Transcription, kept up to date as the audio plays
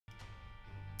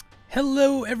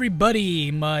Hello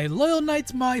everybody, my loyal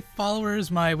knights, my followers,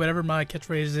 my whatever my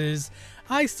catchphrase is.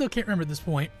 I still can't remember at this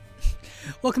point.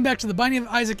 Welcome back to the Binding of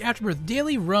Isaac Afterbirth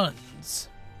daily runs.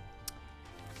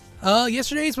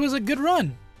 Yesterday's was a good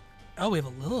run. Oh, we have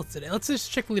a Lilith today. Let's just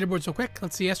check the leaderboards real quick.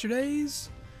 Let's see yesterday's.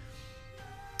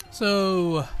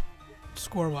 So,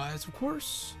 score-wise, of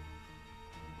course.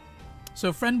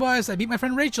 So, friend-wise, I beat my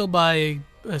friend Rachel by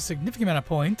a significant amount of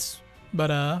points,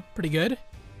 but pretty good.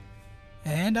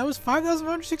 And I was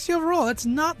 5,560 overall. That's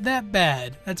not that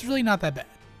bad. That's really not that bad.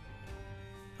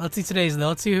 Let's see today's, though.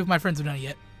 Let's see if my friends have done it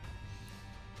yet.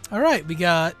 Alright, we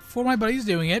got 4 of my buddies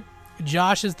doing it.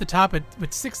 Josh is the top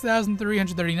with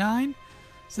 6,339.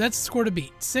 So that's the score to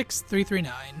beat.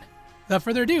 6,339. Without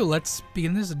further ado, let's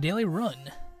begin this daily run.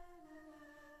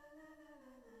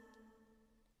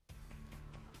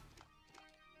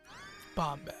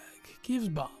 Bomb bag. Gives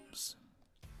bombs.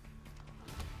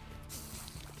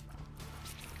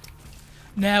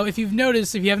 Now, if you've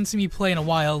noticed, if you haven't seen me play in a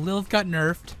while, Lilith got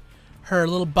nerfed. Her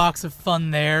little box of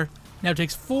fun there now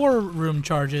takes 4 room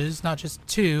charges, not just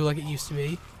 2 like it used to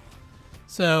be.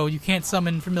 So you can't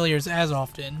summon familiars as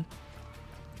often.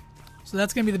 So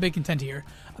that's going to be the big content here.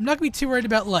 I'm not going to be too worried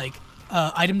about, like,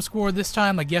 item score this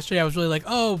time. Like yesterday, I was really like,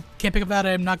 oh, can't pick up that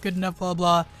item, not good enough, blah,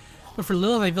 blah. But for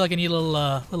Lilith, I feel like I need a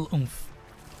little oomph.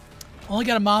 Only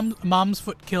got a mom's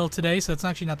foot kill today, so that's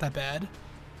actually not that bad.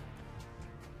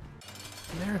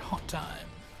 Their haunt time.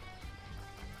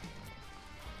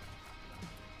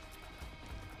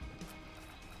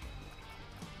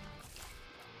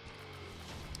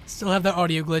 Still have that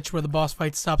audio glitch where the boss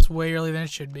fight stops way earlier than it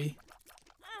should be.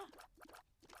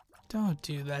 Don't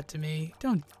do that to me.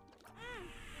 Don't.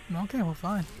 Okay, well,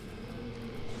 fine.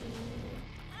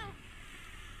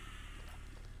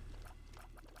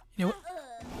 You know what?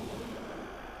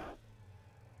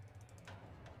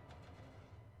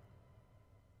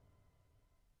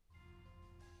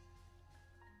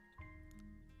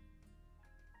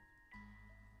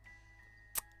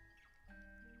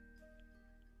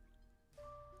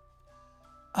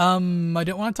 I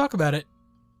don't want to talk about it.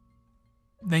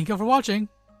 Thank you for watching.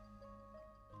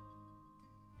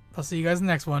 I'll see you guys in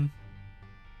the next one.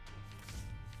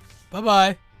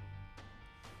 Bye-bye.